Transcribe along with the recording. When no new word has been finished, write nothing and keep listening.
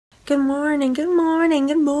Good morning, good morning,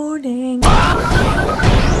 good morning.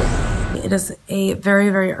 It is a very,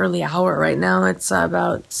 very early hour right now. It's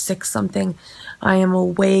about 6 something. I am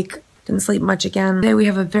awake. Didn't sleep much again. Today we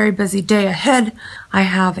have a very busy day ahead. I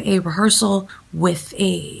have a rehearsal with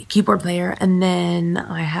a keyboard player, and then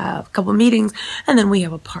I have a couple meetings, and then we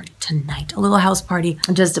have a party tonight, a little house party.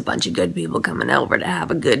 Just a bunch of good people coming over to have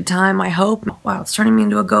a good time, I hope. Wow, it's turning me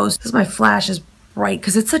into a ghost. This is my flash is bright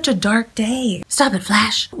because it's such a dark day. Stop it,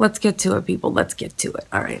 Flash. Let's get to it, people. Let's get to it.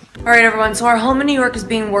 All right, everyone. So our home in New York is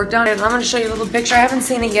being worked on, and I'm going to show you a little picture. I haven't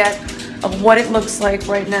seen it yet of what it looks like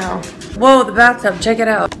right now. Whoa, the bathtub. Check it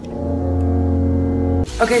out.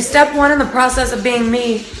 Okay, step 1 in the process of being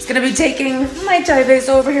me is going to be taking my chai base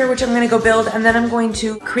over here, which I'm going to go build, and then I'm going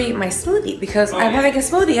to create my smoothie because I'm having a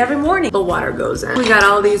smoothie every morning. The water goes in. We got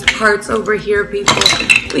all these parts over here, people.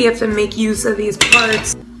 We have to make use of these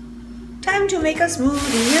parts. Time to make a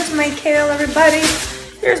smoothie. Here's my kale, everybody.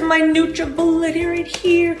 Here's my NutriBullet right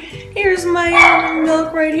here. Here's my almond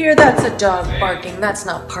milk right here. That's a dog barking. That's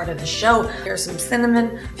not part of the show. Here's some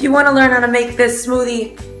cinnamon. If you want to learn how to make this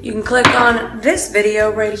smoothie, you can click on this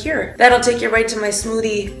video right here. That'll take you right to my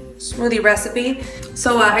smoothie recipe.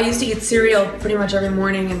 So I used to eat cereal pretty much every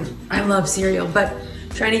morning, and I love cereal, but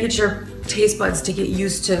trying to get your taste buds to get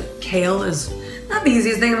used to kale is not the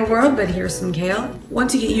easiest thing in the world, but here's some kale.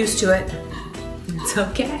 Once you get used to it, it's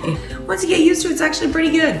okay. Once you get used to it, it's actually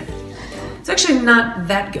pretty good. It's actually not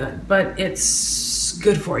that good, but it's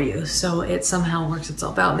good for you, so it somehow works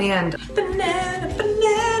itself out in the end. Banana,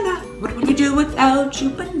 banana, what would you do without you,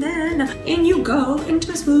 banana? In you go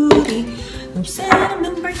into a smoothie. Some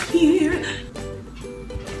cinnamon right here.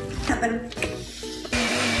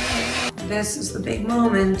 This is the big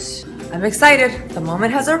moment. I'm excited. The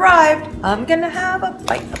moment has arrived. I'm gonna have a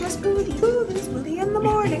bite of my smoothie in the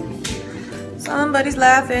morning. Somebody's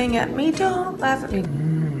laughing at me. Don't laugh at me.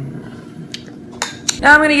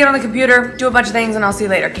 Now I'm gonna get on the computer, do a bunch of things, and I'll see you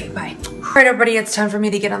later. Okay, bye. All right, everybody, it's time for me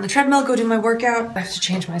to get on the treadmill, go do my workout. I have to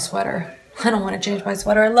change my sweater. I don't want to change my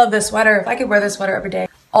sweater. I love this sweater. If I could wear this sweater every day,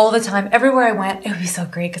 all the time, everywhere I went, it would be so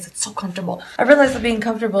great because it's so comfortable. I realized that being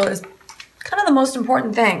comfortable is kind of the most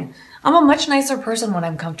important thing. I'm a much nicer person when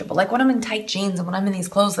I'm comfortable. Like when I'm in tight jeans and when I'm in these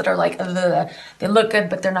clothes that are like, they look good,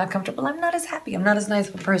 but they're not comfortable. I'm not as happy. I'm not as nice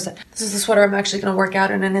of a person. This is the sweater I'm actually going to work out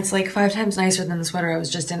in, and it's like 5 times nicer than the sweater I was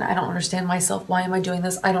just in. I don't understand myself. Why am I doing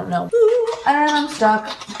this? I don't know. Ooh, and I'm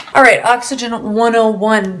stuck. All right, Oxygen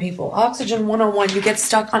 101, people. Oxygen 101. You get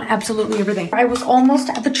stuck on absolutely everything. I was almost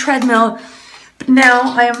at the treadmill, but now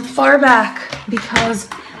I am far back because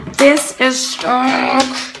this is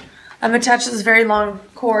stuck. I'm attached to this very long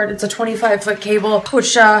cord. It's a 25-foot cable,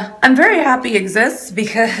 which I'm very happy exists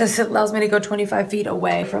because it allows me to go 25 feet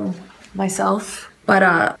away from myself.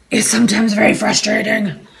 But it's sometimes very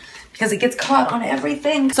frustrating because it gets caught on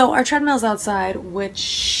everything. So our treadmill's outside,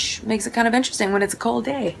 which makes it kind of interesting when it's a cold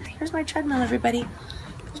day. Here's my treadmill, everybody.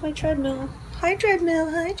 Here's my treadmill. Hi, treadmill.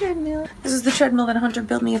 Hi, treadmill. This is the treadmill that Hunter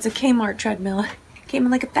built me. It's a Kmart treadmill. Came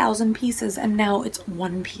in like 1,000 pieces, and now it's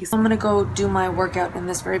 1 piece. I'm gonna go do my workout in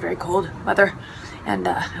this very, very cold weather, and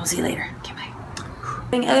I'll see you later. Okay, bye.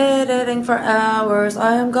 Been editing for hours.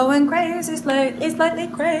 I am going crazy, slightly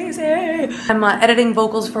crazy. I'm editing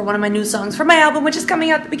vocals for one of my new songs for my album, which is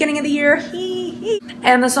coming out at the beginning of the year.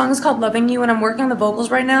 And the song is called Loving You, and I'm working on the vocals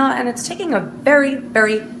right now, and it's taking a very,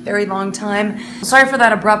 very, very long time. Sorry for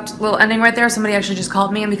that abrupt little ending right there. Somebody actually just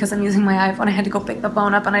called me, and because I'm using my iPhone, I had to go pick the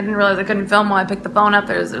phone up, and I didn't realize I couldn't film while I picked the phone up.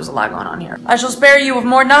 There's a lot going on here. I shall spare you of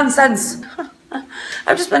more nonsense.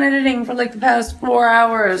 I've just been editing for like the past 4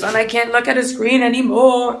 hours, and I can't look at a screen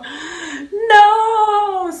anymore.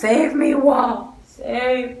 No! Save me, Wall.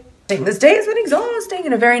 Save. This day has been exhausting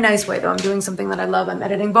in a very nice way, though. I'm doing something that I love. I'm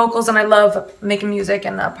editing vocals, and I love making music,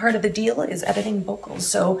 and part of the deal is editing vocals.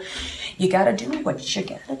 So you gotta do what you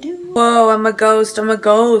gotta do. Whoa, I'm a ghost. I'm a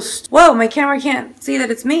ghost. Whoa, my camera can't see that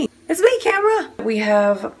it's me. It's me, camera. We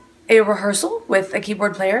have a rehearsal with a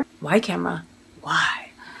keyboard player. Why, camera? Why?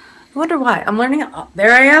 I wonder why. I'm learning. Oh,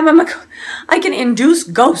 there I am. I can induce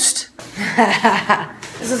ghost.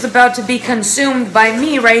 This is about to be consumed by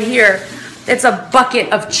me right here. It's a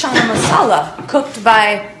bucket of chana masala cooked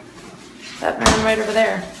by that man right over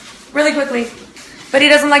there. Really quickly. But he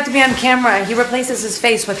doesn't like to be on camera. He replaces his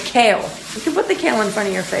face with kale. You can put the kale in front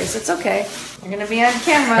of your face. It's okay. You're going to be on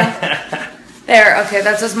camera. There. Okay,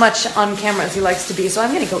 that's as much on camera as he likes to be. So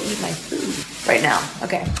I'm going to go eat my food right now.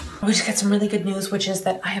 Okay. We just got some really good news, which is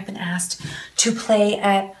that I have been asked to play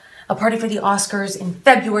at a party for the Oscars in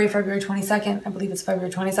February 22nd. I believe it's February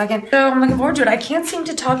 22nd. So I'm looking forward to it. I can't seem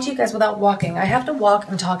to talk to you guys without walking. I have to walk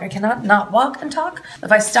and talk. I cannot not walk and talk.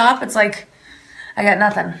 If I stop, it's like I got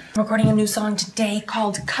nothing. I'm recording a new song today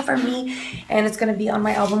called Cover Me, and it's gonna be on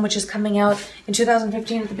my album, which is coming out in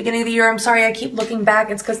 2015 at the beginning of the year. I'm sorry I keep looking back.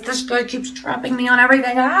 It's because this guy keeps trapping me on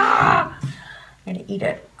everything. Ah! I'm gonna eat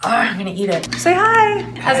it. Oh, I'm gonna eat it. Say hi!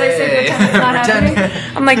 As I say, pretend it's not happening.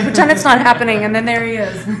 I'm like, pretend it's not happening, and then there he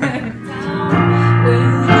is.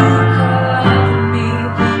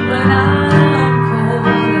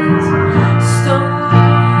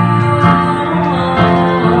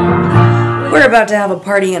 We're about to have a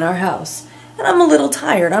party in our house, and I'm a little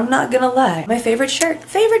tired, I'm not gonna lie. My favorite shirt,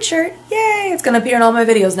 yay! It's gonna appear in all my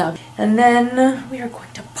videos now. And then we are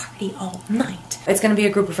going to party all night. It's gonna be a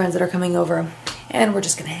group of friends that are coming over, and we're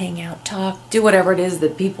just gonna hang out, talk, do whatever it is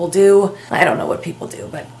that people do. I don't know what people do,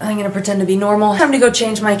 but I'm gonna pretend to be normal. Time to go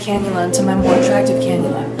change my cannula into my more attractive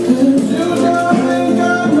cannula.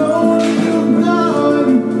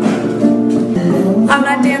 I'm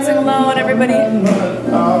not dancing alone, everybody.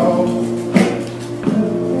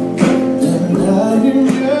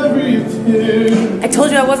 I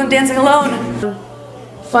told you I wasn't dancing alone.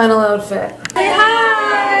 Final outfit. Say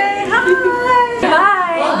hi! Hi!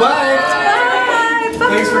 Bye! Bye! Bye!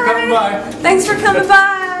 Thanks for coming by. Thanks for coming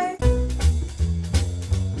by.